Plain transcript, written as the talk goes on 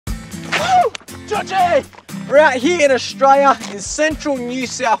Georgie! We're out here in Australia, in central New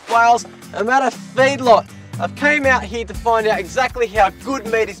South Wales. I'm at a feedlot. I've came out here to find out exactly how good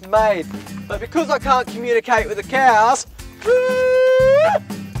meat is made. But because I can't communicate with the cows,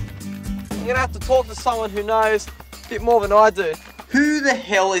 I'm gonna have to talk to someone who knows a bit more than I do. Who the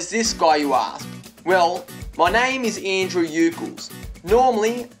hell is this guy, you ask? Well, my name is Andrew Ucles.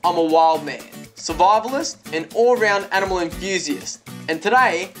 Normally, I'm a wild man, survivalist and all-round animal enthusiast. And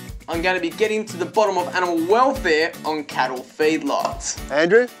today, I'm going to be getting to the bottom of animal welfare on cattle feedlots.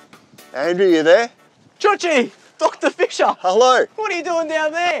 Andrew? Andrew, you there? Georgie! Dr. Fisher! Hello. What are you doing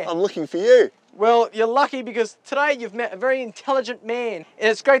down there? I'm looking for you. Well, you're lucky because today you've met a very intelligent man. And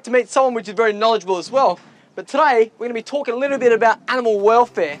it's great to meet someone which is very knowledgeable as well. But today, we're going to be talking a little bit about animal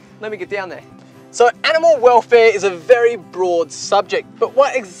welfare. Let me get down there. So animal welfare is a very broad subject, but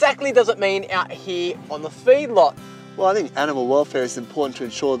what exactly does it mean out here on the feedlot? Well, I think animal welfare is important to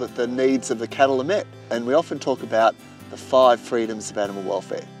ensure that the needs of the cattle are met. And we often talk about the 5 freedoms of animal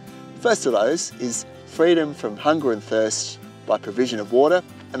welfare. First of those is freedom from hunger and thirst by provision of water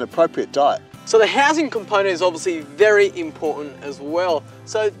and appropriate diet. So the housing component is obviously very important as well.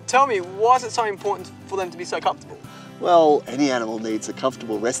 So tell me, why is it so important for them to be so comfortable? Well, any animal needs a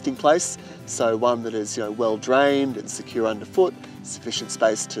comfortable resting place, so one that is well drained and secure underfoot, sufficient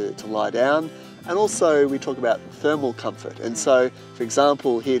space to lie down, and also we talk about thermal comfort. And so, for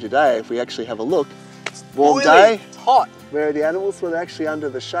example, here today, if we actually have a look, it's warm day, it's hot. Where are the animals? Well, they're actually under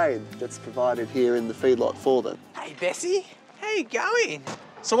the shade that's provided here in the feedlot for them. Hey Bessie, how you going?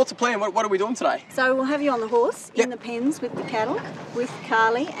 So what's the plan? What are we doing today? So we'll have you on the horse in the pens with the cattle, with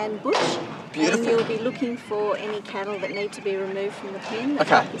Carly and Bush. Beautiful. And you'll be looking for any cattle that need to be removed from the pen that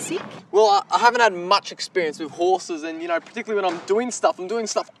might be sick. Well, I haven't had much experience with horses, and particularly when I'm doing stuff on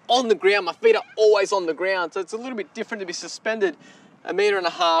the ground. My feet are always on the ground, so it's a little bit different to be suspended 1.5 meters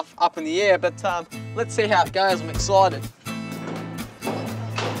up in the air, but let's see how it goes. I'm excited.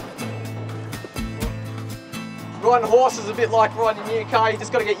 Riding a horse is a bit like riding a new car. You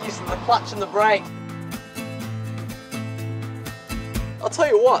just got to get used to the clutch and the brake. I'll tell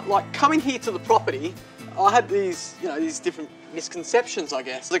you what, like coming here to the property, I had these, these different misconceptions, I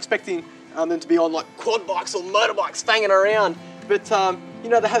guess. I was expecting them to be on like quad bikes or motorbikes fanging around, but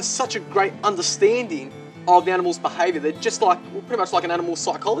they have such a great understanding of the animal's behaviour. They're just like, pretty much like an animal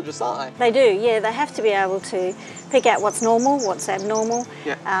psychologist, aren't they? They do, yeah. They have to be able to pick out what's normal, what's abnormal.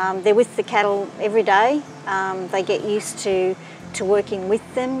 Yeah. They're with the cattle every day. They get used to working with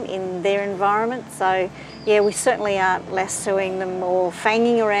them in their environment. So, yeah, we certainly aren't lassoing them or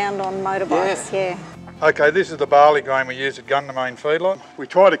fanging around on motorbikes, yeah. Okay, this is the barley grain we use at Gundamain Feedlot. We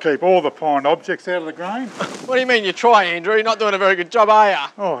try to keep all the fine objects out of the grain. What do you mean you try, Andrew? You're not doing a very good job, are you?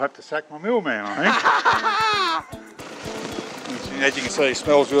 Oh, I have to sack my millman, I think. As you can see, it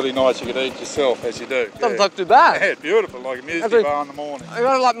smells really nice. You could eat yourself, as you do. Doesn't look too bad. Yeah, it's beautiful, like a muesli bar in the morning. You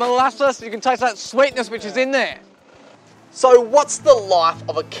got like molasses, you can taste that sweetness which is in there. So what's the life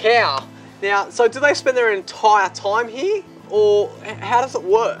of a cow? Now, so do they spend their entire time here, or how does it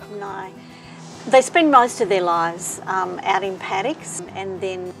work? No. They spend most of their lives out in paddocks, and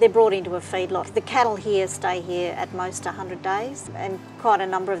then they're brought into a feedlot. The cattle here stay here at most 100 days, and quite a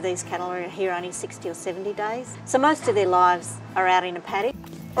number of these cattle are here only 60 or 70 days. So most of their lives are out in a paddock.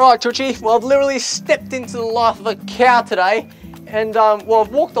 All right, Chuchi, well, I've literally stepped into the life of a cow today, and well,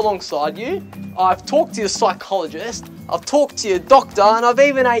 I've walked alongside you. I've talked to your psychologist, I've talked to your doctor, and I've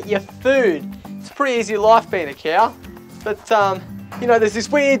even ate your food. It's a pretty easy life being a cow, but there's this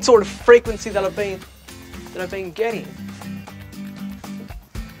weird sort of frequency that I've been getting.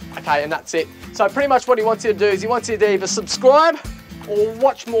 Okay, and that's it. So pretty much what he wants you to do is he wants you to either subscribe or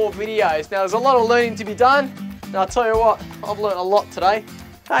watch more videos. Now there's a lot of learning to be done, and I'll tell you what, I've learned a lot today.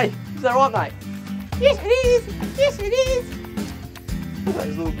 Hey, is that right, mate? Yes, it is. Yes, it is. Look at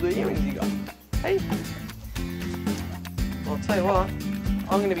those little blue earrings you got. Hey. Well, I'll tell you what,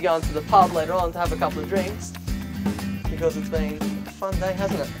 I'm going to be going to the pub later on to have a couple of drinks because it's been a fun day,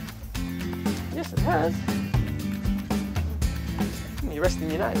 hasn't it? Yes, it has. You're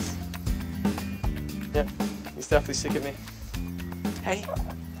resting your nose. Yep, you're definitely sick of me. Hey.